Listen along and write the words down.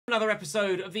Another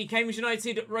episode of the Cambridge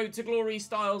United Road to Glory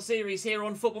style series here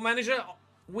on Football Manager.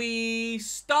 We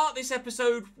start this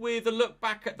episode with a look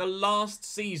back at the last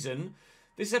season.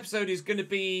 This episode is going to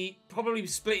be probably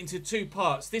split into two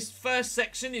parts. This first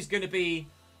section is going to be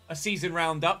a season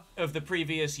roundup of the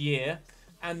previous year.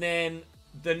 And then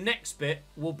the next bit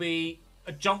will be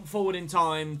a jump forward in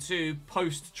time to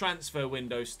post-transfer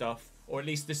window stuff. Or at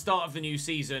least the start of the new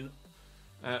season.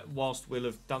 Whilst we'll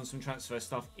have done some transfer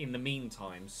stuff in the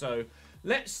meantime. So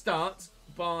let's start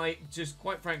by just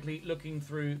quite frankly looking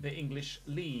through the English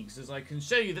leagues, as I can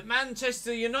show you that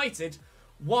Manchester United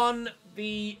won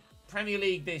the Premier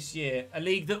League this year, a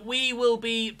league that we will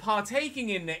be partaking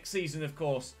in next season, of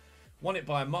course. Won it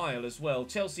by a mile as well.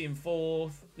 Chelsea in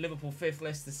 4th, Liverpool 5th,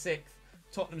 Leicester 6th,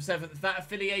 Tottenham 7th. That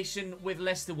affiliation with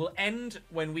Leicester will end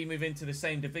when we move into the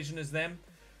same division as them.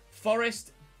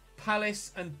 Forest,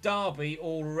 Palace and Derby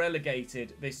all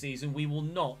relegated this season. We will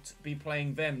not be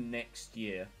playing them next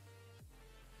year.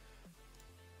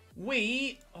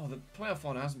 The playoff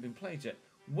final hasn't been played yet.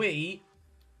 We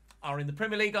are in the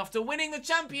Premier League after winning the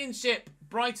Championship.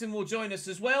 Brighton will join us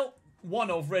as well. One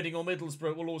of Reading or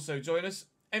Middlesbrough will also join us.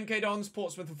 MK Dons,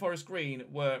 Portsmouth and Forest Green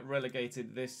were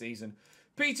relegated this season.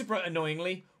 Peterborough,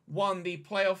 annoyingly, won the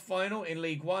playoff final in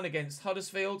League One against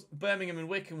Huddersfield. Birmingham and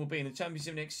Wycombe will be in the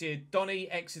Championship next year. Donny,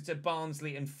 Exeter,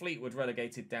 Barnsley and Fleetwood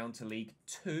relegated down to League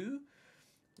Two.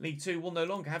 League Two will no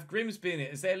longer have Grimsby in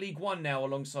it, as they're League One now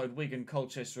alongside Wigan,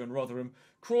 Colchester and Rotherham.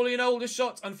 Crawley and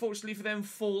Aldershot, unfortunately for them,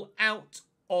 fall out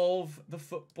of the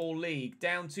Football League,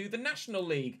 down to the National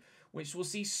League, which will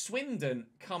see Swindon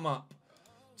come up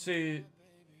to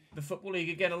the Football League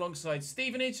again alongside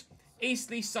Stevenage.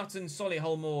 Eastleigh, Sutton,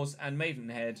 Solihull Moors and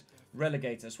Maidenhead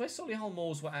relegate us. Where Solihull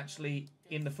Moors were actually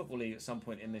in the Football League at some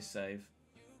point in this save.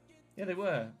 Yeah, they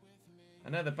were.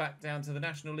 And now they're back down to the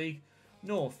National League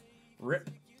North.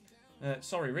 RIP.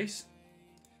 Sorry, Reese.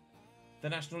 The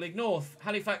National League North.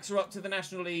 Halifax are up to the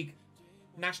National League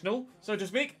National, so to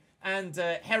speak. And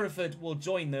Hereford will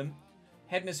join them.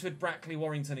 Hednesford, Brackley,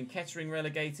 Warrington and Kettering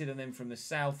relegated. And then from the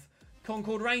south,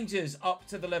 Concord Rangers up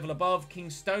to the level above.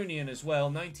 Kingstonian as well,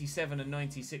 97 and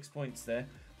 96 points there.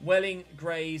 Welling,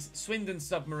 Grays, Swindon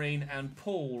Submarine and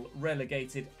Poole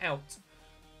relegated out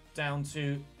down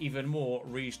to even more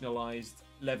regionalised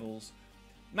levels.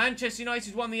 Manchester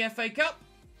United won the FA Cup.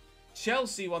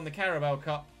 Chelsea won the Carabao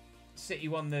Cup. City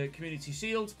won the Community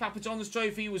Shield. Papa John's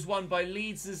Trophy was won by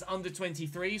Leeds'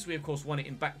 under-23s. We, of course, won it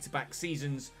in back-to-back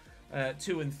seasons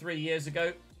 2 and 3 years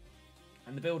ago.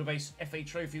 And the Builder-Base FA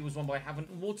Trophy was won by Havant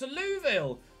and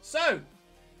Waterlooville. So,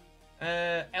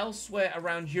 elsewhere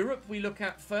around Europe, we look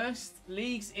at first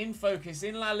leagues in focus.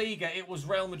 In La Liga, it was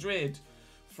Real Madrid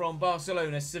from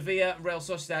Barcelona, Sevilla, Real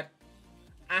Sociedad.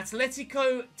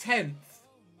 Atletico 10th.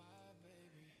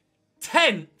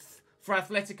 10th for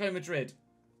Atletico Madrid.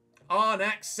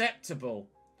 Unacceptable.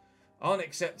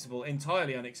 Unacceptable.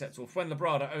 Entirely unacceptable.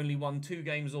 Fuenlabrada only won 2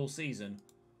 games all season.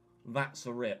 That's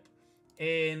a rip.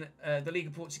 In the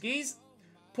Liga Portuguese,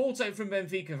 Porto from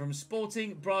Benfica from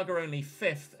Sporting. Braga only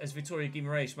 5th as Vitória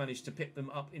Guimarães managed to pick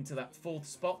them up into that 4th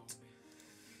spot.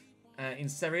 In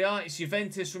Serie A, it's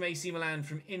Juventus from AC Milan,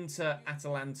 from Inter,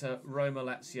 Atalanta, Roma,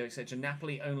 Lazio, etc.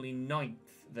 Napoli only 9th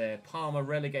there. Parma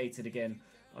relegated again,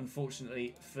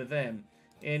 unfortunately for them.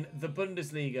 In the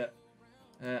Bundesliga,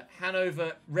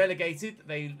 Hanover relegated.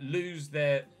 They lose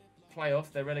their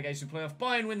playoff, their relegation playoff.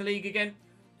 Bayern win the league again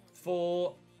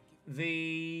for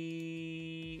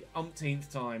the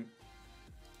umpteenth time.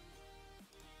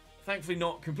 Thankfully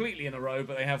not completely in a row,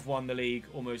 but they have won the league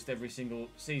almost every single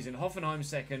season. Hoffenheim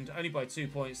second, only by 2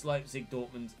 points. Leipzig,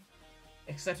 Dortmund,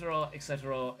 etc,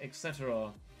 etc,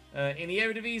 etc. In the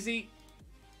Eredivisie,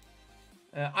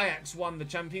 Ajax won the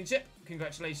championship.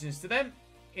 Congratulations to them.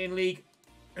 In League,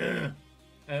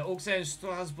 Auxerre and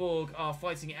Strasbourg are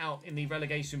fighting it out in the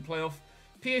relegation playoff.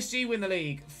 PSG win the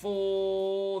league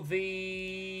for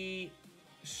the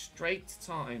straight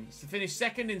times. To finish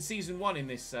second in Season 1 in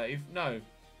this save. No,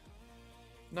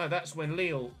 that's when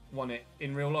Lille won it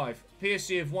in real life.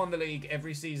 PSG have won the league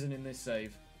every season in this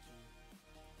save.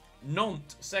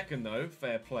 Nantes second, though.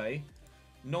 Fair play.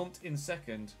 Nantes in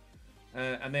second.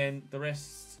 And then the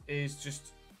rest is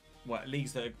just, well,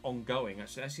 leagues that are ongoing.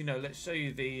 Actually, no, let's show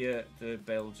you the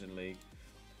Belgian league.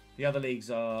 The other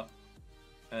leagues are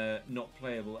not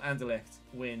playable. Anderlecht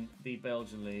win the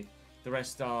Belgian league. The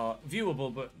rest are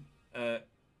viewable, but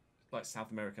like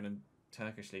South American and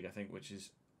Turkish league, I think, which is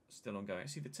still ongoing.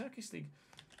 Actually, the Turkish league,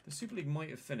 the Super League might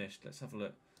have finished. Let's have a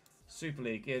look. Super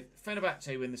League. Yeah,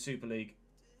 Fenerbahce win the Super League.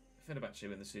 Fenerbahce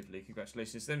win the Super League.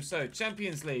 Congratulations to them. So,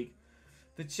 Champions League.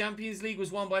 The Champions League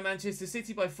was won by Manchester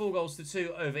City by 4 goals to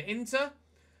 2 over Inter.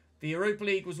 The Europa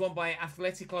League was won by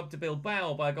Athletic Club de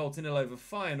Bilbao by a goal to nil over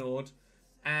Feyenoord.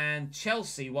 And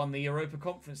Chelsea won the Europa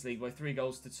Conference League by 3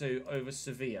 goals to 2 over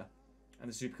Sevilla. And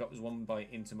the Super Cup was won by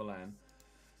Inter Milan.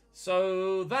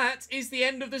 So that is the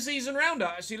end of the season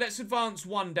roundup. Actually, let's advance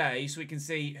one day so we can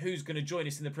see who's going to join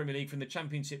us in the Premier League from the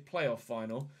Championship playoff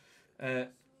final.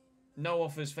 No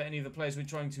offers for any of the players we're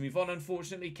trying to move on,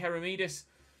 unfortunately. Keramidas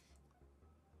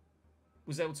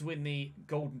was able to win the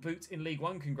Golden Boot in League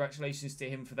One. Congratulations to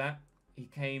him for that. He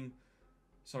came...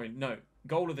 Sorry, no.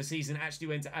 Goal of the season actually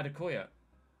went to Adekoya.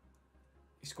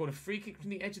 He scored a free kick from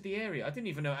the edge of the area. I didn't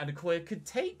even know Adekoya could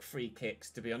take free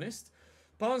kicks, to be honest.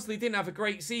 Barnsley didn't have a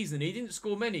great season. He didn't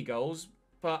score many goals,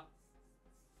 but...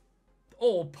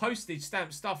 All postage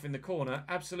stamp stuff in the corner.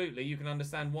 Absolutely, you can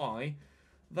understand why.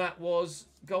 That was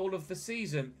goal of the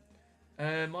season.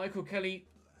 Michael Kelly...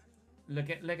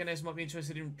 Leganés might be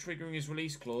interested in triggering his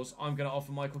release clause. I'm going to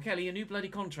offer Michael Kelly a new bloody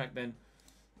contract then.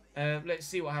 Let's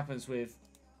see what happens with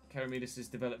Keramidas'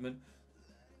 development.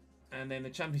 And then the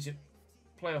Championship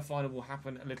playoff final will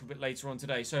happen a little bit later on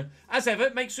today. So, as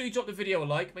ever, make sure you drop the video a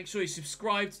like. Make sure you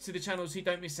subscribe to the channel so you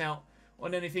don't miss out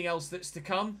on anything else that's to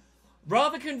come.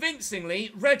 Rather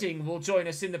convincingly, Reading will join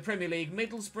us in the Premier League.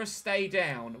 Middlesbrough stay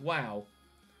down. Wow.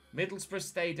 Middlesbrough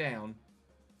stay down.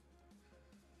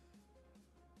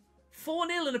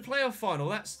 4-0 in a playoff final.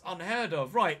 That's unheard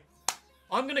of. Right.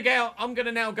 I'm going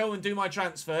to now go and do my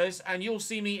transfers, and you'll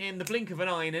see me in the blink of an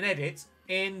eye in an edit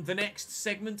in the next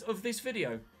segment of this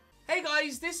video. Hey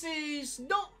guys, this is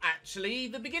not actually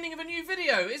the beginning of a new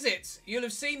video, is it? You'll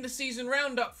have seen the season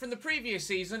roundup from the previous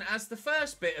season as the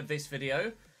first bit of this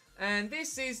video. And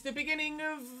this is the beginning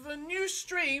of a new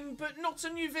stream, but not a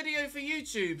new video for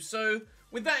YouTube. So,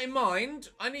 with that in mind,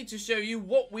 I need to show you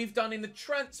what we've done in the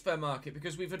transfer market,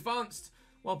 because we've advanced,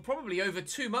 well, probably over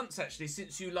 2 months actually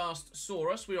since you last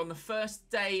saw us. We're on the first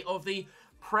day of the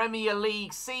Premier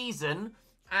League season,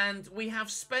 and we have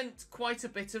spent quite a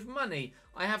bit of money.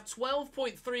 I have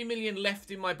 12.3 million left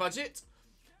in my budget,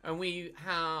 and we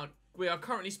are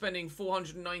currently spending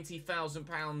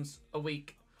 £490,000 a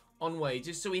week on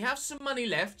wages. So we have some money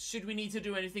left should we need to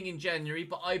do anything in January,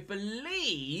 but I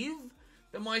believe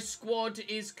that my squad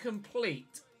is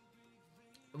complete.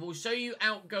 We'll show you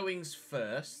outgoings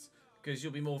first, because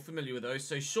you'll be more familiar with those.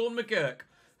 So Sean McGurk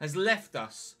has left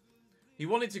us. He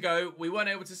wanted to go. We weren't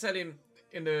able to sell him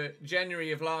in the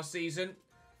January of last season.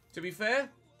 To be fair,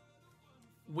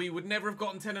 we would never have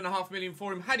gotten 10.5 million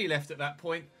for him had he left at that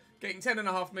point. Getting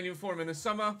 10.5 million for him in the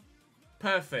summer,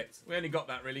 perfect. We only got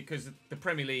that really because the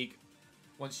Premier League,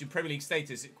 once your Premier League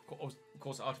status, it of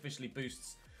course artificially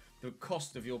boosts the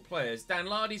cost of your players. Dan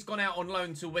Lardy's gone out on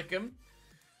loan to Wickham.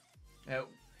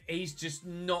 He's just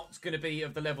not going to be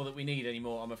of the level that we need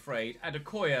anymore, I'm afraid.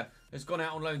 Adekoya has gone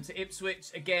out on loan to Ipswich.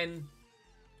 Again,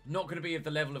 not going to be of the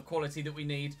level of quality that we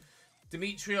need.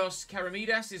 Dimitrios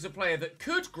Keramidas is a player that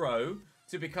could grow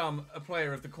to become a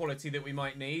player of the quality that we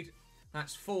might need.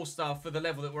 That's 4-star for the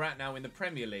level that we're at now in the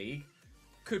Premier League.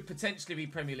 Could potentially be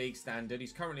Premier League standard.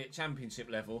 He's currently at Championship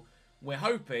level. We're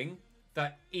hoping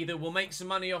that either we'll make some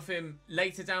money off him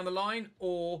later down the line,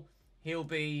 or he'll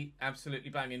be absolutely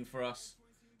banging for us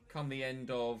come the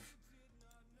end of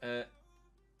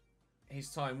his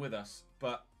time with us.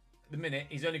 But at the minute,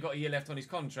 he's only got a year left on his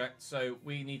contract, so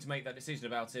we need to make that decision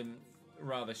about him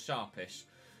rather sharpish.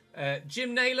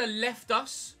 Jim Naylor left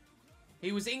us.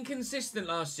 He was inconsistent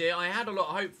last year. I had a lot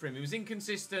of hope for him. He was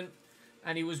inconsistent,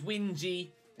 and he was whingy,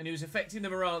 and he was affecting the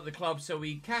morale at the club, so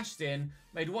we cashed in,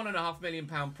 made £1.5 million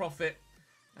profit,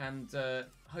 and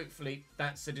hopefully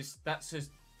that's a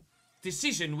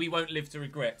decision we won't live to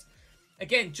regret.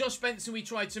 Again, Josh Benson, we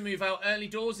tried to move out early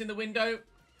doors in the window.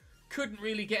 Couldn't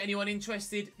really get anyone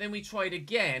interested. Then we tried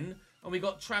again, and we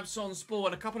got Trabzonspor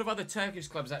and a couple of other Turkish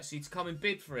clubs, actually, to come and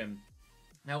bid for him.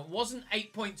 Now, it wasn't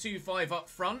 8.25 up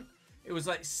front. It was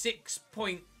like 6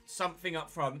 point something up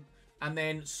front, and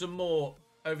then some more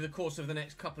over the course of the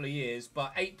next couple of years.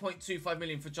 But 8.25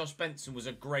 million for Josh Benson was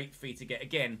a great fee to get,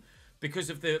 again, because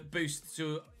of the boost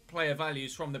to player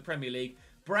values from the Premier League.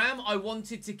 Bram, I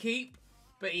wanted to keep,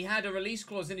 but he had a release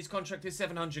clause in his contract of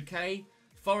 700k.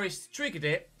 Forest triggered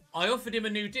it. I offered him a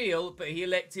new deal, but he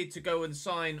elected to go and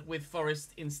sign with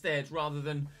Forest instead, rather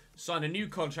than sign a new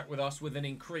contract with us with an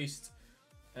increased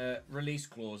release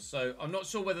clause. So I'm not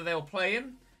sure whether they'll play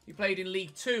him. He played in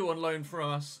League 2 on loan from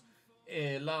us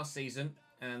last season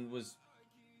and was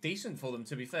decent for them,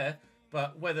 to be fair.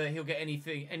 But whether he'll get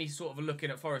any sort of a look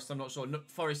in at Forest, I'm not sure.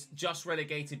 Forest just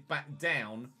relegated back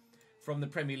down from the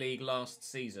Premier League last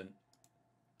season.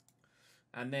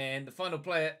 And then the final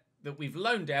player that we've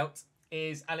loaned out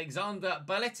is Alexander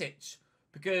Baletic,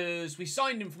 because we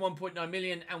signed him for 1.9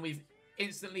 million and we've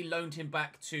instantly loaned him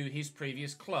back to his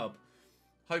previous club,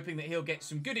 hoping that he'll get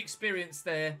some good experience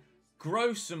there,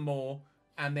 grow some more,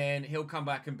 and then he'll come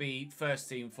back and be first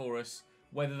team for us,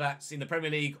 whether that's in the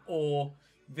Premier League or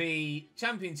the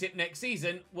Championship next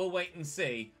season. We'll wait and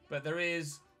see. But there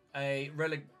is a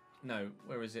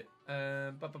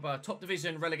top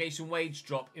division relegation wage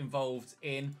drop involved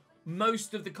in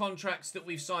most of the contracts that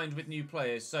we've signed with new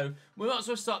players. So we might as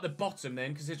well start at the bottom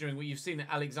then, considering what you've seen at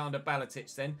Alexander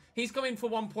Balatic then. He's come in for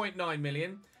 1.9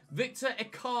 million. Victor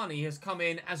Ekani has come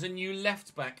in as a new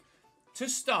left back to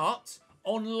start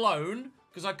on loan,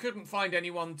 because I couldn't find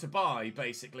anyone to buy,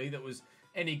 basically, that was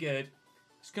any good.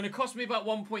 It's going to cost me about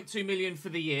 1.2 million for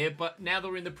the year, but now that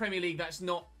we're in the Premier League, that's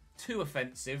not too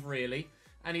offensive, really.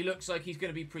 And he looks like he's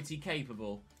going to be pretty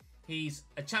capable. He's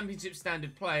a Championship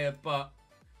standard player, but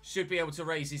should be able to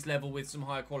raise his level with some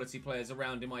higher quality players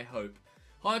around him, I hope.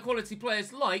 Higher quality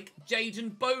players like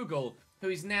Jayden Bogle, who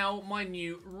is now my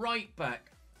new right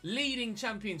back. Leading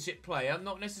Championship player,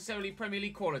 not necessarily Premier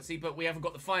League quality, but we haven't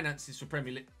got the finances for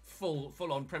Premier League,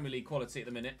 full-on Premier League quality at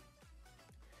the minute.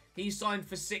 He signed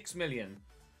for 6 million,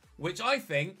 which I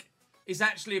think is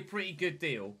actually a pretty good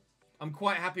deal. I'm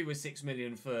quite happy with 6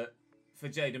 million for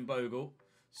Jayden Bogle.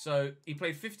 So he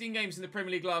played 15 games in the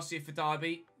Premier League last year for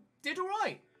Derby. Did all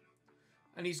right.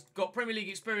 And he's got Premier League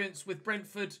experience with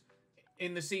Brentford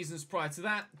in the seasons prior to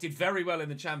that. Did very well in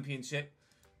the Championship.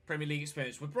 Premier League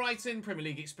experience with Brighton. Premier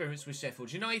League experience with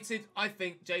Sheffield United. I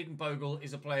think Jayden Bogle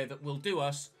is a player that will do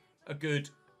us a good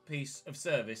piece of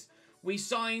service. We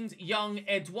signed young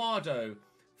Eduardo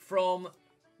from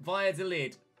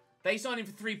Valladolid. They signed him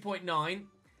for 3.9.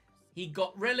 He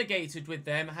got relegated with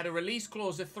them, had a release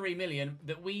clause of 3 million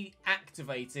that we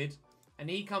activated, and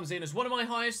he comes in as one of my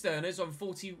highest earners on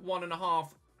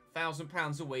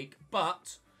 £41,500 a week.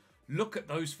 But look at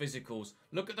those physicals.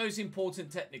 Look at those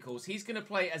important technicals. He's going to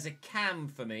play as a cam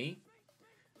for me,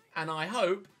 and I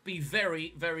hope be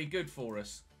very, very good for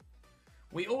us.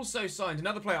 We also signed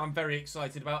another player I'm very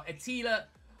excited about, Attila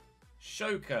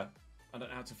Shoka. I don't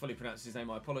know how to fully pronounce his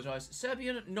name, I apologise.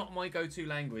 Serbian, not my go-to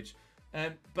language.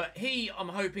 But he, I'm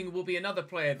hoping, will be another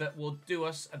player that will do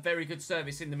us a very good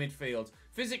service in the midfield.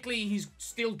 Physically, he's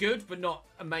still good, but not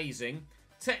amazing.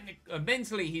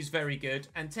 Mentally, he's very good.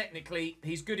 And technically,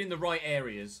 he's good in the right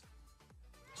areas.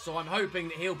 So I'm hoping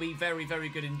that he'll be very, very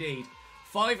good indeed.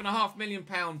 £5.5 million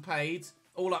paid,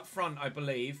 all up front, I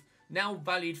believe. Now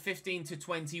valued 15 to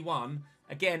 21.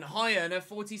 Again, high earner,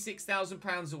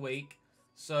 £46,000 a week.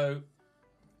 So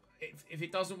if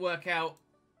it doesn't work out,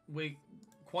 we're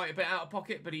quite a bit out of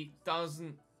pocket, but he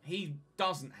doesn't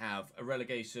have a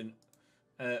relegation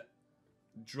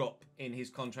drop in his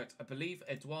contract. I believe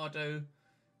Eduardo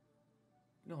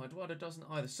doesn't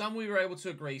either. Some we were able to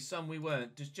agree, some we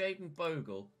weren't. Does Jayden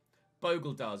Bogle?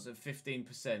 Bogle does at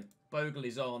 15%. Bogle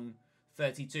is on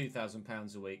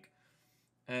 £32,000 a week.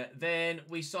 Then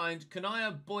we signed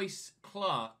Kanaya Boyce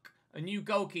Clark, a new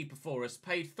goalkeeper for us,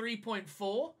 paid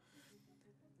 3.4.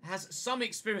 Has some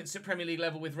experience at Premier League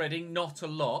level with Reading, not a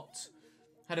lot.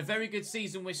 Had a very good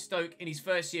season with Stoke in his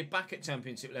first year back at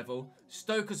Championship level.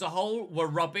 Stoke as a whole were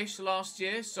rubbish last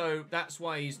year, so that's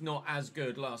why he's not as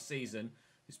good last season,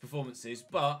 his performances.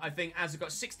 But I think as he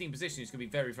got 16 positions, he's going to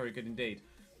be very, very good indeed.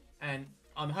 And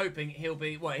I'm hoping he'll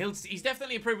be, well, he's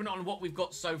definitely improving on what we've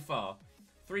got so far.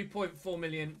 3.4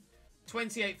 million,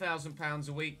 £28,000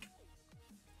 a week.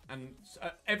 And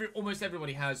almost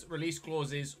everybody has release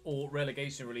clauses or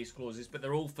relegation release clauses, but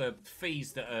they're all for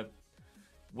fees that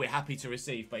we're happy to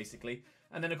receive, basically.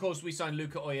 And then, of course, we signed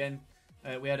Luca Oyen.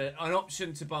 We had an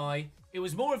option to buy. It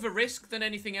was more of a risk than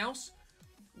anything else.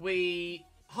 We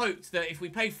hoped that if we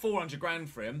paid 400 grand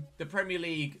for him, the Premier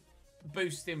League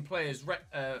boost in players'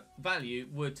 value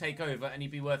would take over and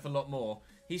he'd be worth a lot more.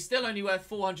 He's still only worth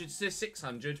 400 to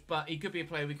 600, but he could be a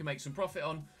player we can make some profit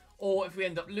on. Or if we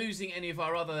end up losing any of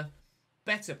our other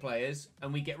better players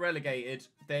and we get relegated,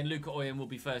 then Luca Oyen will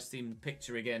be first team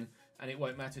picture again and it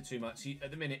won't matter too much. At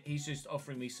the minute, he's just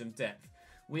offering me some depth.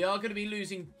 We are going to be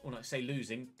losing, or not say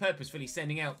losing, purposefully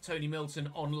sending out Tony Milton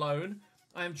on loan.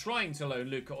 I am trying to loan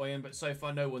Luca Oyen, but so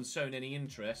far no one's shown any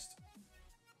interest.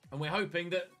 And we're hoping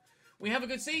that we have a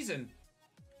good season.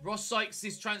 Ross Sykes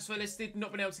is transfer listed,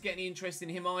 not been able to get any interest in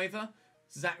him either.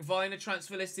 Zach Viner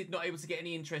transfer listed, not able to get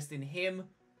any interest in him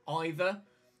either.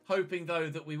 Hoping, though,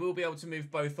 that we will be able to move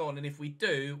both on. And if we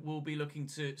do, we'll be looking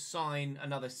to sign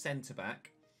another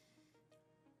centre-back.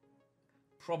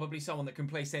 Probably someone that can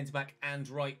play centre-back and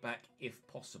right-back if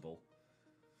possible.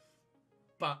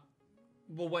 But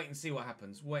we'll wait and see what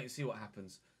happens. Wait and see what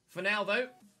happens. For now, though,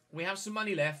 we have some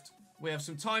money left. We have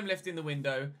some time left in the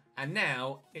window. And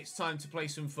now it's time to play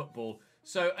some football.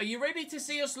 So, are you ready to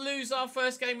see us lose our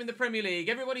first game in the Premier League?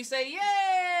 Everybody say,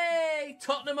 yay!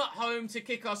 Tottenham at home to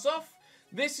kick us off.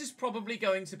 This is probably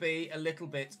going to be a little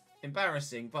bit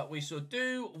embarrassing, but we shall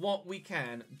do what we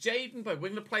can. Jaden Boyd, we're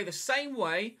going to play the same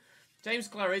way. James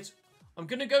Claridge. I'm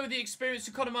going to go with the experience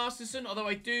of Conor Masterson, although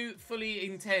I do fully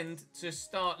intend to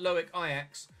start Loic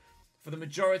Ajax for the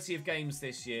majority of games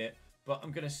this year. But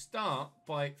I'm going to start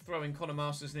by throwing Conor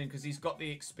Masterson in because he's got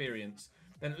the experience.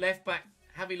 Then left back,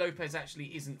 Javi Lopez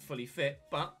actually isn't fully fit,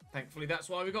 but thankfully that's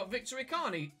why we got Victor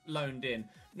Ikani loaned in.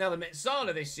 Now the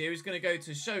Metzala this year is going to go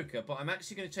to Shoka, but I'm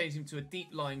actually going to change him to a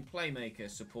deep-lying playmaker,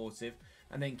 supportive.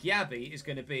 And then Gyabi is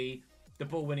going to be the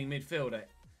ball-winning midfielder.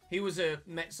 He was a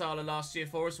Metzala last year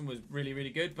for us and was really, really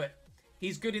good, but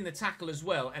he's good in the tackle as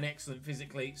well and excellent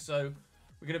physically, so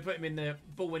we're going to put him in the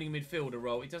ball-winning midfielder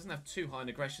role. He doesn't have too high an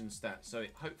aggression stat, so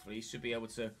hopefully he should be able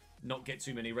to not get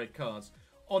too many red cards.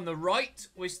 On the right,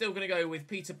 we're still going to go with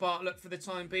Peter Bartlett for the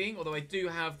time being, although I do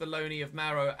have the loanee of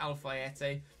Mauro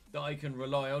Alfaiete that I can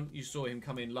rely on. You saw him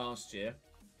come in last year.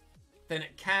 Then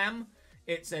at Cam,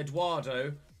 it's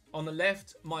Eduardo. On the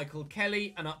left, Michael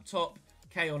Kelly, and up top,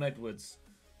 Keon Edwards.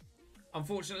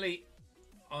 Unfortunately,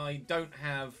 I don't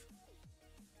have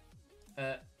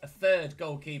a third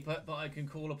goalkeeper that I can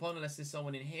call upon unless there's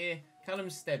someone in here. Callum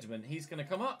Steadman, he's going to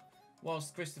come up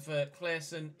whilst Christopher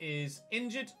Claesson is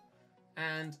injured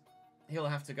and he'll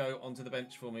have to go onto the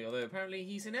bench for me, although apparently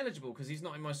he's ineligible because he's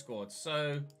not in my squad,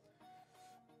 so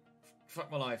fuck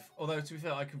my life. Although to be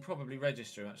fair, I can probably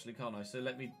register him actually, can't I? So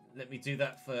let me do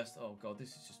that first. Oh god, this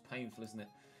is just painful, isn't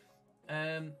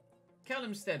it?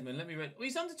 Callum Steadman, let me well,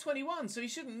 he's under 21, so he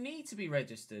shouldn't need to be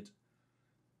registered.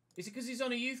 Is it because he's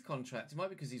on a youth contract? It might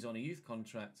be because he's on a youth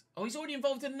contract. Oh, he's already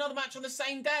involved in another match on the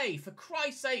same day. For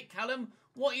Christ's sake, Callum.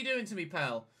 What are you doing to me,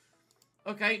 pal?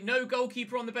 Okay, no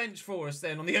goalkeeper on the bench for us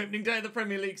then on the opening day of the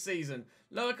Premier League season.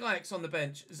 Loic Ajax on the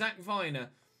bench. Zach Viner.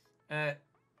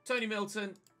 Tony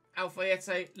Milton.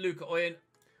 Alfaiete. Luca Oyen.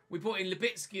 We brought in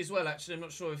Lubitsky as well, actually. I'm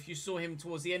not sure if you saw him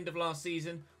towards the end of last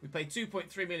season. We paid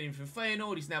 2.3 million from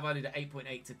Feyenoord. He's now valued at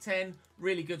 8.8 to 10.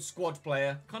 Really good squad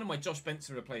player. Kind of my Josh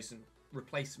Benson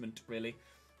replacement, really.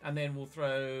 And then we'll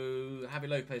throw Javi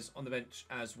Lopez on the bench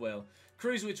as well.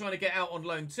 Cruz we're trying to get out on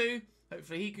loan too.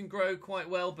 Hopefully he can grow quite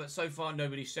well, but so far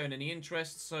nobody's shown any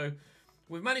interest. So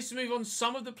we've managed to move on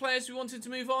some of the players we wanted to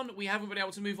move on. We haven't been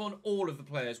able to move on all of the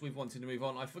players we've wanted to move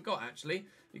on. I forgot, actually.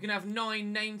 You can have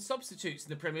 9 named substitutes in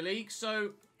the Premier League,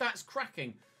 so that's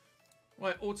cracking.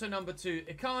 Right, auto number 2,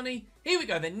 Ikani. Here we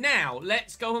go then. Now,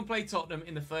 let's go and play Tottenham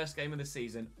in the first game of the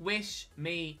season. Wish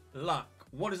me luck.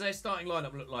 What does their starting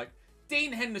lineup look like?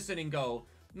 Dean Henderson in goal.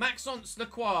 Maxence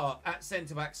Lacroix at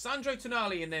centre-back. Sandro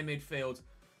Tonali in their midfield.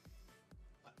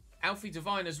 Alfie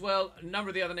Devine as well. A number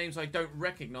of the other names I don't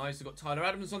recognise. They've got Tyler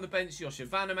Adams on the bench. Joshua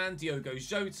Vaneman. Diogo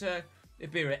Jota.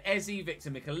 Ibira Eze.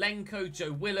 Victor Mikolenko.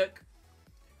 Joe Willock.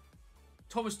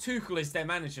 Thomas Tuchel is their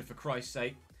manager, for Christ's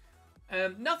sake.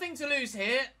 Nothing to lose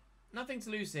here. Nothing to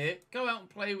lose here. Go out and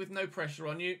play with no pressure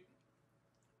on you.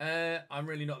 I'm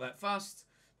really not that fussed.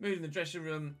 Mood in the dressing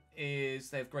room is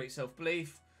they have great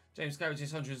self-belief. James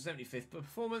Carriage's 175th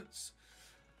performance.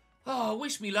 Oh,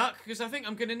 wish me luck, because I think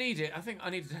I'm going to need it. I think I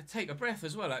need to take a breath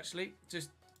as well, actually. Just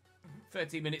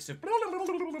 30 minutes of...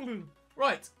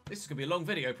 Right, this is going to be a long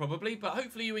video, probably, but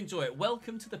hopefully you enjoy it.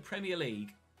 Welcome to the Premier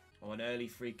League. Oh, an early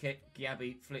free kick.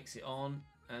 Gabby flicks it on,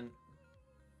 and...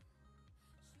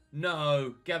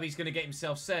 No, Gabby's going to get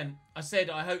himself sent. I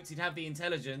said I hoped he'd have the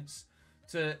intelligence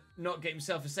to not get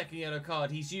himself a second yellow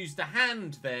card. He's used the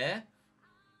hand there.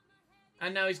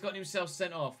 And now he's got himself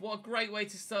sent off. What a great way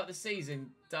to start the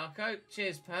season, Darko.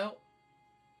 Cheers, pal.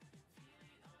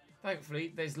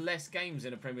 Thankfully, there's less games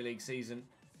in a Premier League season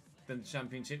than the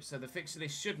Championship, so the fixture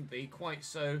list shouldn't be quite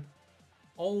so...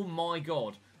 Oh, my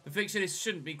God. The fixture list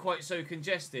shouldn't be quite so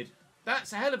congested.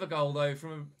 That's a hell of a goal, though,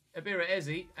 from Ibira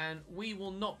Eze, and we will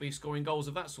not be scoring goals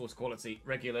of that sort of quality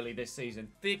regularly this season.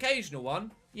 The occasional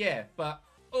one, yeah, but...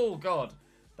 Oh, God.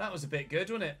 That was a bit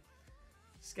good, wasn't it?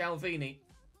 Scalvini.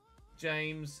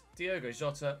 James, Diogo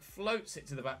Jota floats it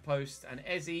to the back post, and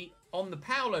Eze on the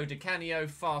Paolo Di Canio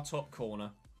far top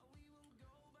corner.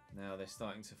 Now they're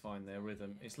starting to find their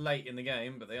rhythm. It's late in the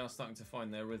game, but they are starting to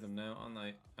find their rhythm now, aren't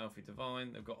they? Alfie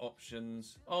Devine, they've got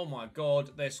options. Oh my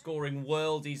God, they're scoring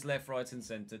worldies left, right and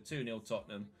centre. 2-0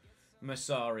 Tottenham.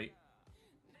 Masari.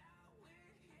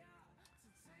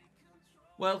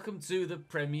 Welcome to the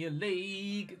Premier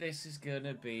League. This is going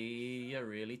to be a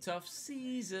really tough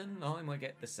season. I might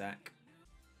get the sack.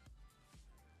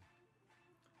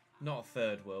 Not a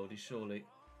third worldie, surely.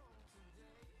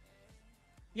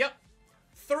 Yep.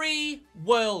 3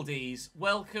 worldies.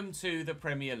 Welcome to the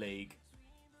Premier League.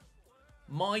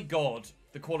 My God.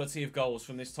 the quality of goals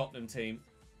from this Tottenham team.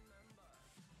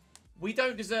 We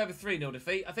don't deserve a 3-0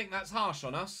 defeat. I think that's harsh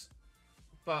on us.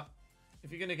 But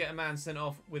if you're going to get a man sent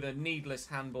off with a needless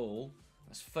handball,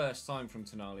 that's first time from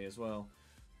Tonali as well,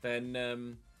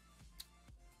 then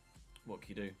what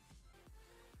can you do?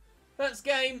 That's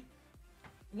game.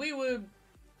 We were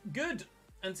good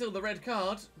until the red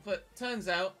card, but turns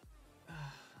out,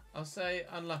 I'll say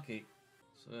unlucky.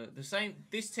 So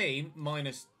this team,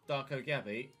 minus Darko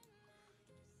Gabby,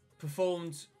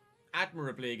 performed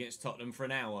admirably against Tottenham for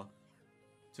an hour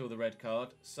till the red card.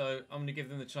 So I'm going to give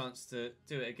them the chance to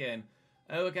do it again.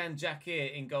 Ogan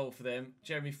Jakir in goal for them.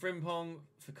 Jeremy Frimpong,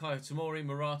 Fikayo Tomori,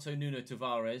 Murato, Nuno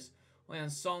Tavares. Oyan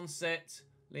Sonset,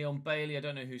 Leon Bailey. I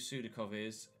don't know who Sudakov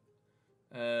is.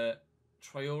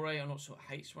 Traore, I'm not sure.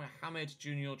 Hamed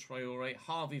Junior Traore,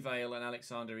 Harvey Vale, and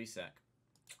Alexander Isak.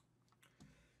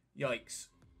 Yikes.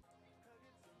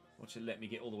 Watch it, let me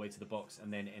get all the way to the box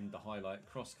and then end the highlight.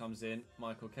 Cross comes in.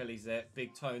 Michael Kelly's there.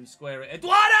 Big tone. Square it.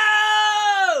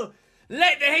 Eduardo!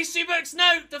 Let the history books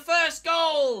note the first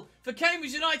goal for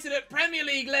Cambridge United at Premier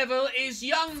League level is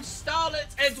young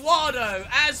starlet Eduardo,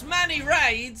 as Manny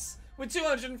raids with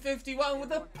 251 with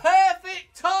the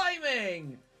perfect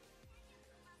timing.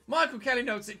 Michael Kelly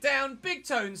notes it down. Big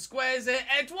Tone squares it.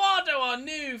 Eduardo, our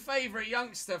new favourite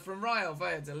youngster from Real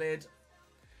Valladolid.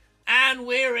 And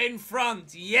we're in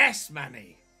front. Yes,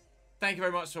 Manny. Thank you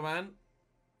very much, man.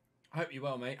 I hope you're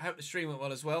well, mate. I hope the stream went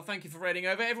well as well. Thank you for raiding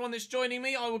over. Everyone that's joining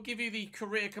me, I will give you the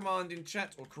career command in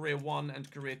chat, or career 1 and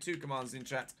career 2 commands in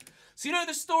chat. So you know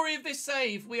the story of this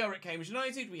save. We are at Cambridge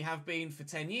United. We have been for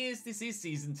 10 years. This is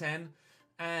season 10.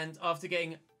 And after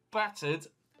getting battered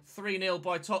 3-0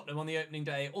 by Tottenham on the opening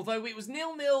day, although it was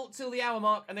 0-0 till the hour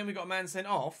mark and then we got a man sent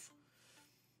off,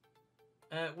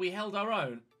 we held our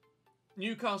own.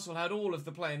 Newcastle had all of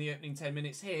the play in the opening 10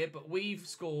 minutes here, but we've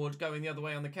scored going the other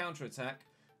way on the counter-attack.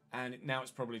 And now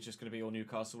it's probably just going to be all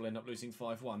Newcastle will end up losing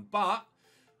 5-1. But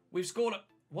we've scored a...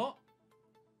 What?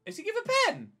 Is he give a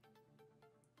pen?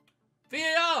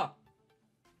 VAR!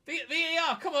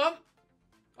 VAR, come on!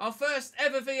 Our first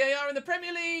ever VAR in the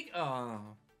Premier League! Oh.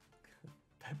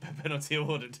 Penalty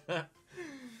awarded.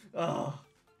 Oh.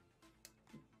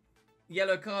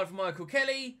 Yellow card for Michael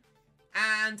Kelly.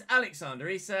 And Alexander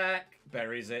Isak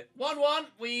buries it. 1-1.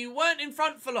 We weren't in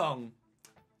front for long.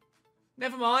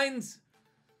 Never mind.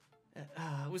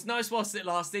 It was nice whilst it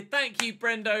lasted. Thank you,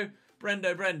 Brendo,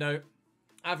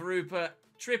 Avarupa,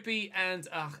 Trippy, and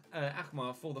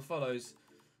Ahmar for the follows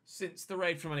since the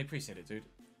raid from Money. Appreciate it, dude.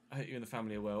 I hope you and the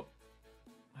family are well.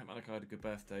 I hope Malika had a good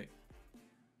birthday.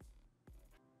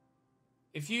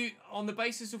 If you, on the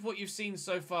basis of what you've seen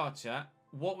so far, chat,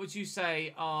 what would you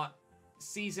say our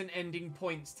season-ending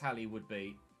points tally would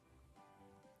be?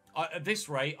 At this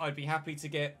rate, I'd be happy to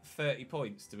get 30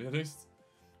 points, to be honest.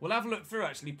 We'll have a look through,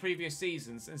 actually, previous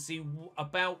seasons and see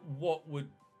about what would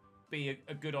be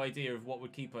a good idea of what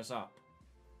would keep us up,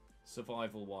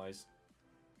 survival-wise.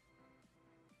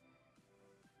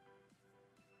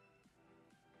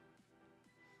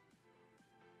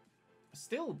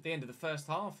 Still the end of the first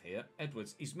half here.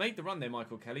 Edwards, he's made the run there,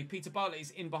 Michael Kelly. Peter Bartlett is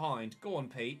in behind. Go on,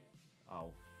 Pete. Oh,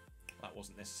 that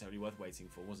wasn't necessarily worth waiting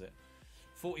for, was it?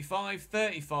 45,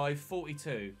 35,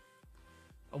 42.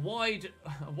 A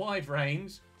wide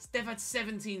range. Steph had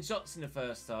 17 shots in the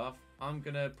first half. I'm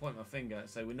going to point my finger and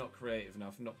say we're not creative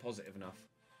enough, not positive enough.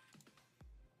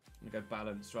 I'm going to go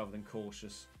balanced rather than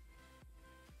cautious.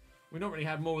 We've not really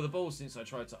had more of the ball since I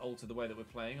tried to alter the way that we're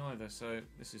playing either, so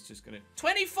this is just going to...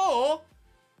 24?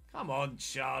 Come on,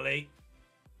 Charlie.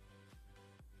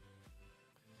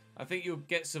 I think you'll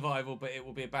get survival, but it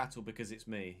will be a battle because it's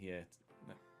me, yeah.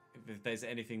 If there's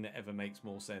anything that ever makes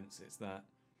more sense, it's that.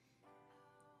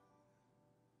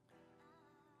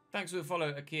 Thanks for the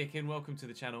follow, Akiakin. Welcome to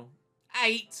the channel.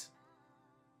 8.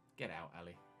 Get out,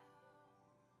 Ali.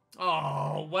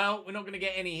 Oh, well, we're not going to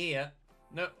get any here.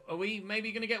 No, are we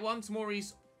maybe going to get one?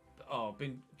 Tomori's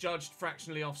been judged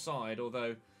fractionally offside,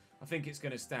 although I think it's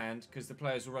going to stand because the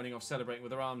players were running off celebrating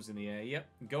with their arms in the air. Yep,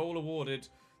 goal awarded.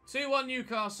 2-1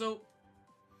 Newcastle.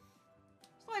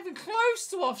 It's not even close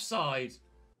to offside.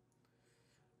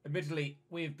 Admittedly,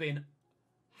 we've been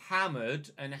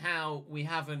hammered, and how we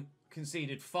haven't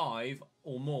conceded 5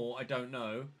 or more, I don't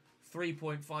know.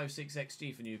 3.56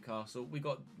 XG for Newcastle. We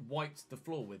got wiped the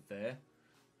floor with there.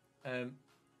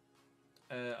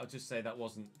 I'll just say that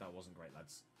wasn't great,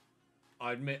 lads.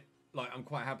 I admit, like, I'm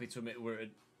quite happy to admit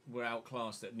we're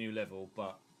outclassed at new level,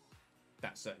 but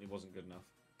that certainly wasn't good enough.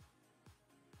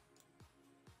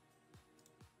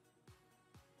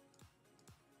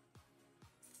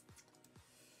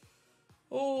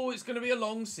 Oh, it's going to be a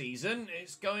long season.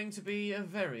 It's going to be a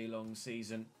very long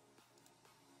season.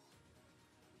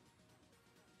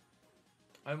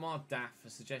 Omar Daff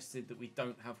has suggested that we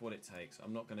don't have what it takes.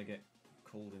 I'm not going to get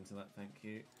called into that, thank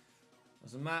you.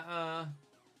 Doesn't matter.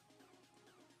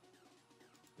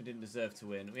 We didn't deserve to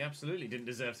win. We absolutely didn't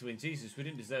deserve to win. Jesus, we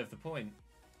didn't deserve the point.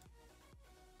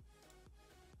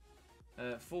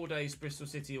 4 days Bristol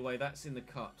City away. That's in the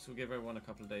cup, so we'll give everyone a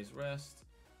couple of days rest.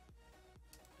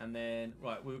 And then,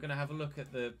 right, we were going to have a look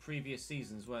at the previous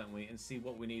seasons, weren't we? And see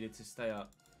what we needed to stay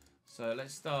up. So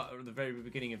let's start at the very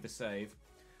beginning of the save.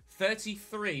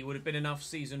 33 would have been enough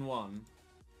season 1.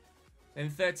 Then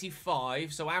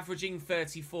 35, so averaging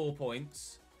 34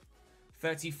 points.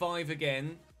 35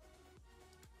 again.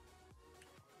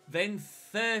 Then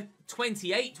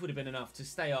 28 would have been enough to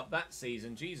stay up that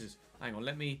season. Jesus. Hang on,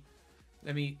 let me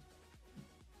get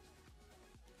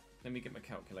my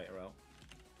calculator out.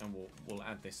 And we'll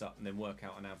add this up and then work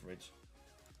out an average.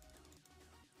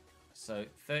 So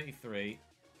 33,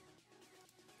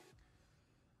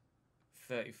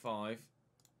 35,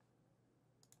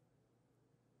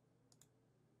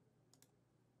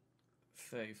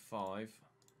 35,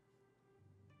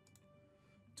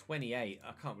 28.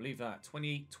 I can't believe that.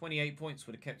 28 points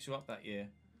would have kept you up that year.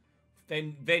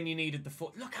 Then you needed the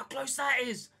 4. Look how close that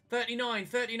is. 39,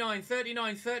 39,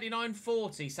 39, 39,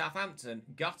 40. Southampton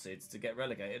gutted to get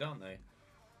relegated, aren't they?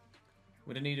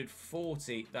 Would have needed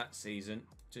 40 that season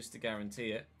just to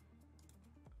guarantee it.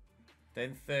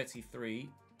 Then 33.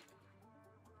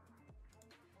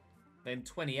 Then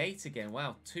 28 again.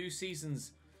 Wow, 2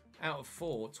 seasons out of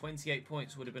 4. 28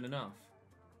 points would have been enough.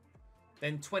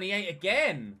 Then 28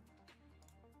 again.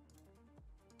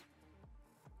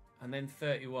 And then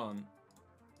 31.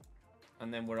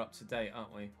 And then we're up to date,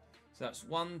 aren't we? So that's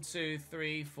 1, 2,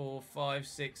 3, 4, 5,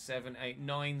 6, 7, 8,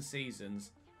 9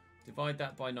 seasons. Divide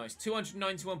that by 9. It's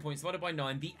 291 points divided by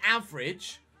 9. The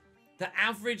average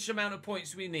amount of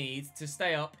points we need to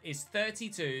stay up is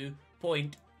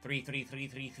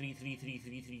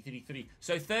 32.3333333333.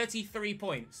 So 33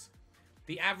 points.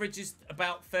 The average is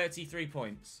about 33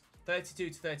 points.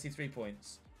 32 to 33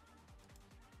 points.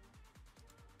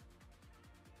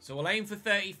 So we'll aim for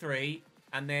 33,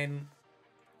 and then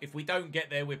if we don't get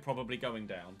there, we're probably going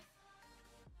down.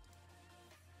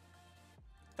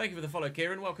 Thank you for the follow,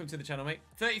 Kieran. Welcome to the channel, mate.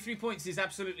 33 points is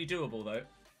absolutely doable, though.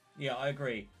 Yeah, I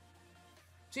agree.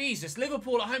 Jesus,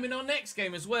 Liverpool at home in our next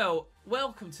game as well.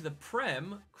 Welcome to the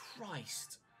Prem.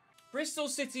 Christ. Bristol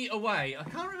City away. I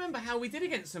can't remember how we did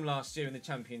against them last year in the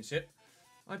Championship.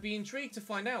 I'd be intrigued to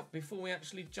find out before we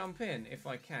actually jump in, if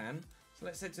I can. So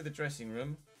let's head to the dressing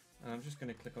room. And I'm just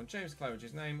going to click on James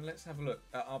Claridge's name. Let's have a look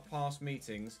at our past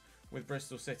meetings with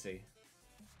Bristol City.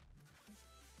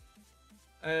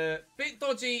 Bit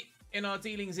dodgy in our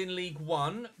dealings in League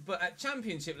One, but at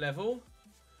Championship level,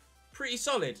 pretty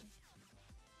solid.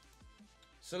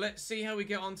 So let's see how we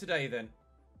get on today then.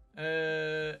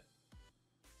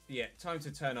 Yeah, time to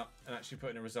turn up and actually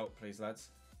put in a result, please, lads.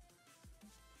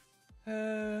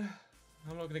 I'm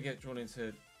not going to get drawn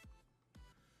into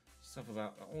stuff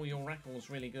about, oh, your record's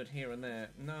really good here and there.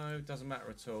 No, doesn't matter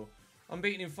at all. I'm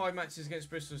beaten in 5 matches against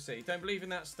Bristol City. Don't believe in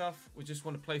that stuff. We just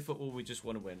want to play football. We just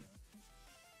want to win.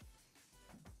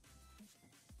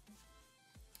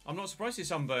 I'm not surprised you're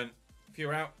sunburnt if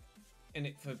you're out in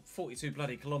it for 42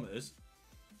 bloody kilometres.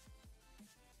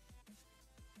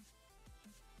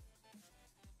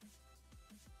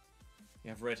 You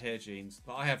have red hair, jeans.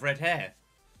 But I have red hair.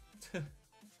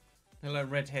 Hello,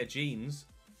 red hair jeans.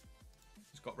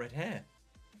 He's got red hair.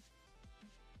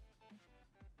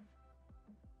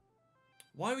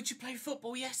 Why would you play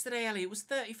football yesterday, Ellie? It was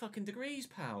 30 fucking degrees,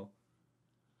 pal.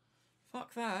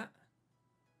 Fuck that.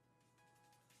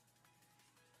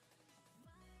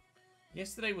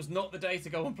 Yesterday was not the day to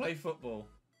go and play football.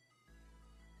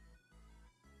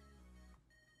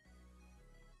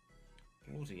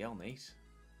 Bloody hell, mate.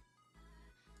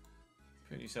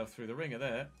 Putting yourself through the ringer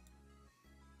there.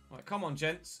 Right, come on,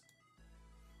 gents.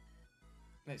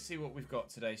 Let's see what we've got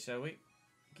today, shall we?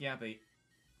 Gabby.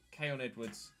 Keon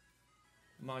Edwards.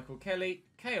 Michael Kelly.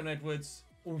 Keon Edwards.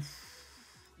 Oof.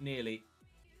 Nearly.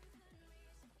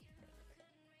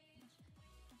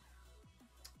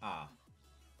 Ah.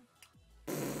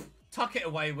 Tuck it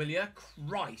away, will ya?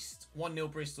 Christ.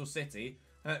 1-0 Bristol City.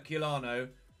 Herculano.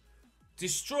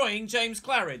 Destroying James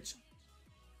Claridge.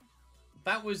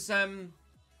 That was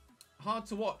hard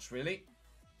to watch, really.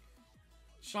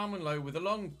 Sharman Lowe with a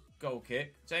long goal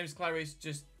kick. James Claridge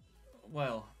just,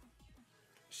 well,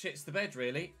 shits the bed,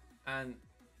 really. And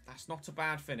that's not a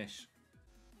bad finish.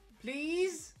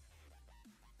 Please?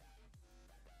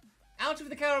 Out of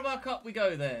the Carabao Cup we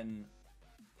go, then.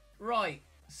 Right.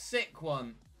 Sick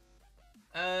one.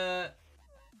 That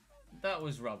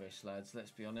was rubbish, lads,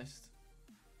 let's be honest.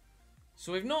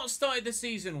 So we've not started the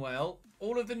season well.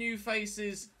 All of the new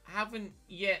faces haven't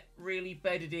yet really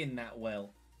bedded in that well.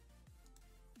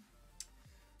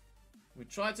 We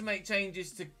tried to make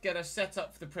changes to get us set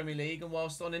up for the Premier League, and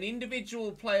whilst on an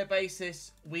individual player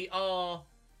basis we are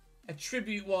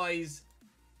attribute-wise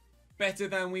better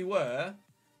than we were,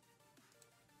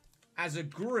 as a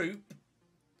group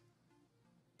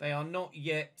they are not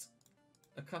yet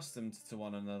accustomed to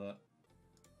one another.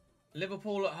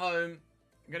 Liverpool at home,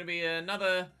 going to be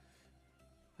another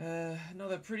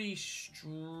pretty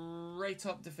straight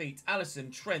up defeat. Alisson,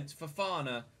 Trent,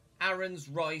 Fofana, Aarons,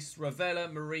 Rice,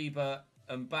 Ravella, Mariba,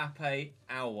 Mbappe,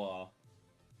 Aouar.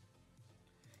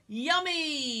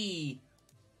 Yummy!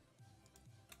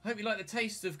 Hope you like the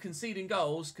taste of conceding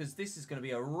goals, because this is going to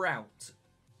be a rout.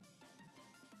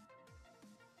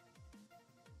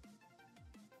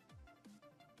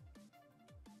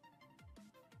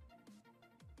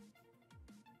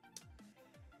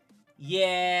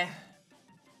 Yeah.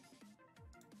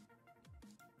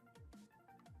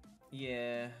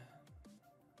 Yeah.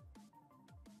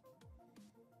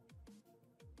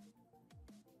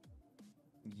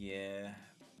 Yeah.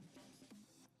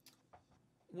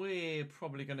 We're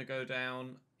probably going to go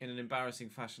down in an embarrassing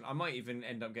fashion. I might even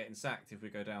end up getting sacked if we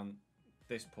go down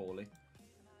this poorly.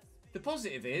 The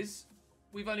positive is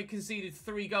we've only conceded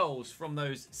 3 goals from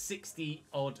those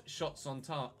 60-odd shots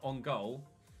on goal.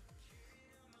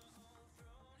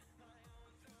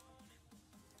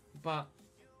 But...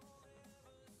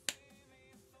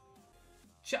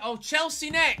 oh, Chelsea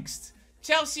next!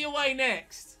 Chelsea away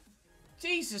next!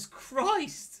 Jesus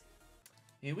Christ!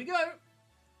 Here we go.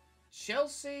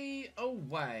 Chelsea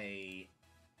away.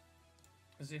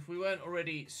 As if we weren't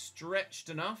already stretched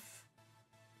enough.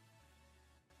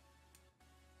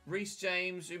 Reece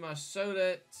James, Umar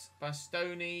Solet,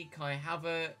 Bastoni, Kai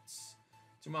Havertz,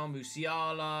 Jamal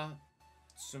Musiala.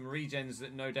 Some regens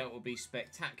that no doubt will be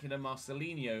spectacular.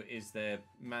 Marcelinho is their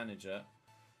manager.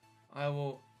 I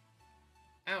will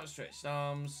outstretch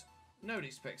arms. Nobody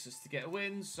expects us to get a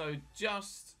win, so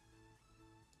just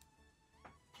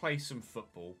play some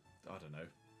football. I don't know.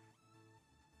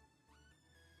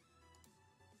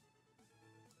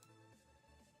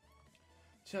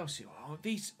 Chelsea. Oh,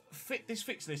 this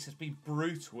fixture list has been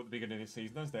brutal at the beginning of the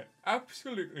season, hasn't it?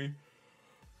 Absolutely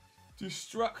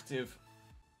destructive.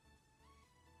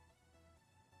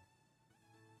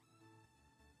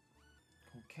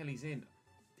 Oh, Kelly's in.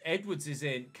 Edwards is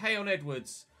in. Keon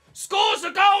Edwards scores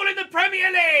a goal in the Premier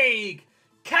League!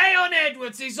 Keon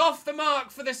Edwards is off the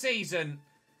mark for the season.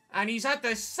 And he's had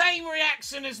the same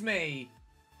reaction as me.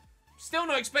 Still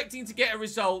not expecting to get a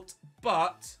result,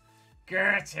 but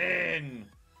get in.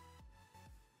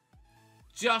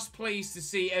 Just pleased to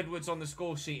see Edwards on the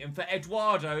score sheet. And for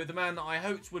Eduardo, the man that I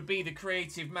hoped would be the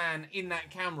creative man in that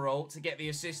cam roll, to get the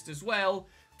assist as well.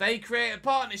 They create a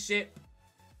partnership.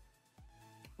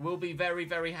 We'll be very,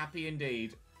 very happy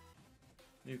indeed.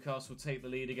 Newcastle take the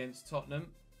lead against Tottenham.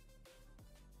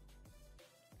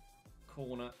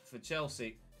 Corner for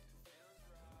Chelsea.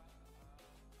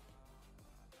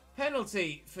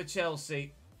 Penalty for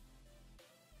Chelsea.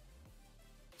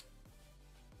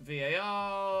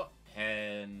 VAR.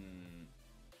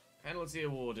 Penalty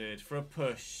awarded for a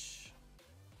push.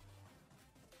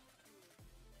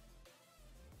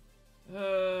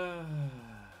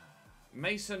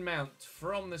 Mason Mount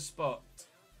from the spot.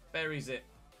 Buries it.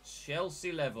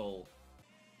 Chelsea level.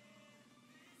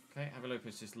 Okay, Javi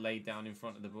Lopez just laid down in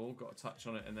front of the ball. Got a touch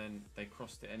on it and then they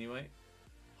crossed it anyway.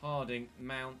 Harding,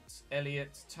 Mount,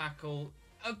 Elliott, tackle.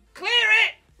 Oh, clear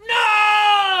it!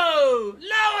 No!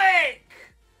 Loic!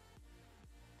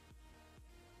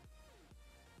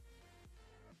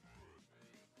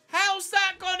 How's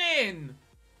that gone in?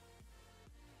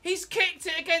 He's kicked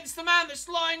it against the man that's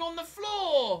lying on the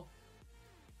floor.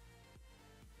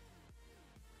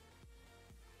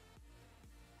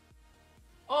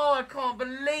 Oh, I can't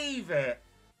believe it.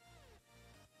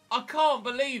 I can't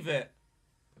believe it.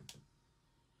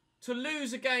 To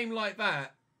lose a game like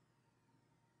that,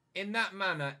 in that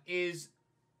manner, is...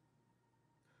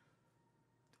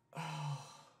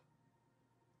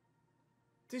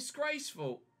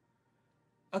 disgraceful.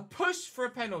 A push for a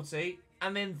penalty,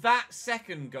 and then that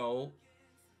second goal.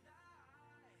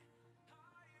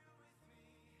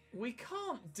 We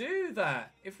can't do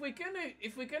that. If we're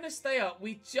gonna stay up,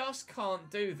 we just can't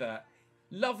do that.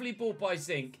 Lovely ball by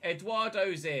Zink.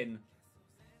 Eduardo's in.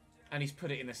 And he's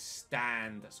put it in a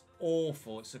stand. That's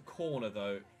awful. It's a corner,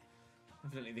 though.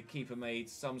 Evidently, the keeper made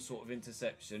some sort of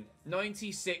interception.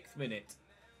 96th minute.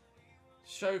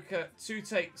 Shoka, 2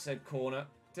 takes, said corner.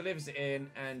 Delivers it in,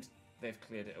 and they've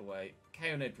cleared it away.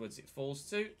 Keon Edwards, it falls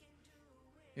to.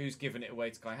 Who's given it away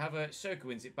to Kai Havertz? Shoka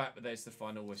wins it back, but there's the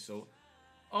final whistle.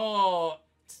 Oh,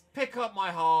 pick up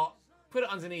my heart, put it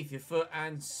underneath your foot,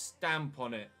 and stamp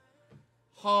on it.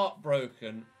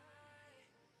 Heartbroken.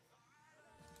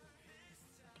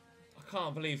 I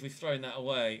can't believe we've thrown that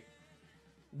away.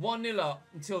 1-0 up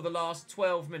until the last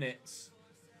 12 minutes.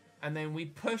 And then we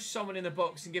push someone in the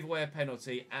box and give away a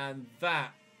penalty. And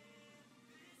that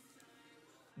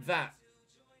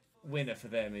winner for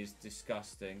them is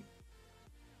disgusting.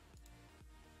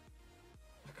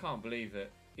 I can't believe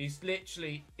it. He's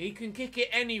literally, he can kick it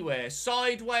anywhere.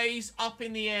 Sideways, up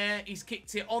in the air. He's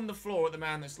kicked it on the floor at the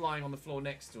man that's lying on the floor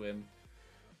next to him.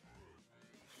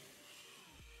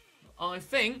 I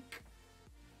think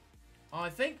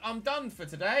I'm done for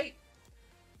today.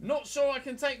 Not sure I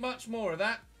can take much more of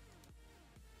that.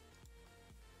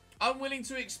 I'm willing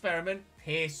to experiment.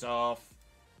 Piss off.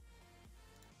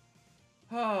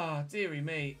 Ah, dearie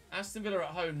me. Aston Villa at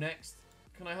home next.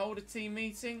 Can I hold a team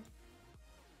meeting?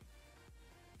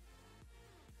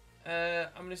 I'm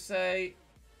going to say...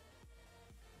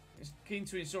 It's keen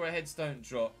to ensure our heads don't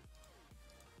drop.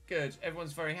 Good.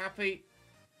 Everyone's very happy.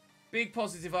 Big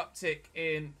positive uptick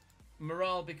in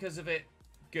morale because of it.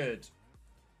 Good.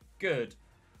 Good.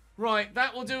 Right,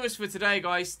 that will do us for today,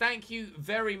 guys. Thank you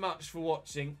very much for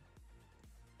watching.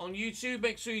 On YouTube,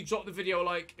 make sure you drop the video a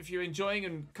like if you're enjoying,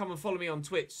 and come and follow me on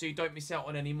Twitch so you don't miss out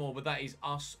on any more. But that is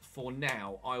us for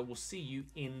now. I will see you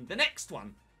in the next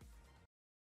one.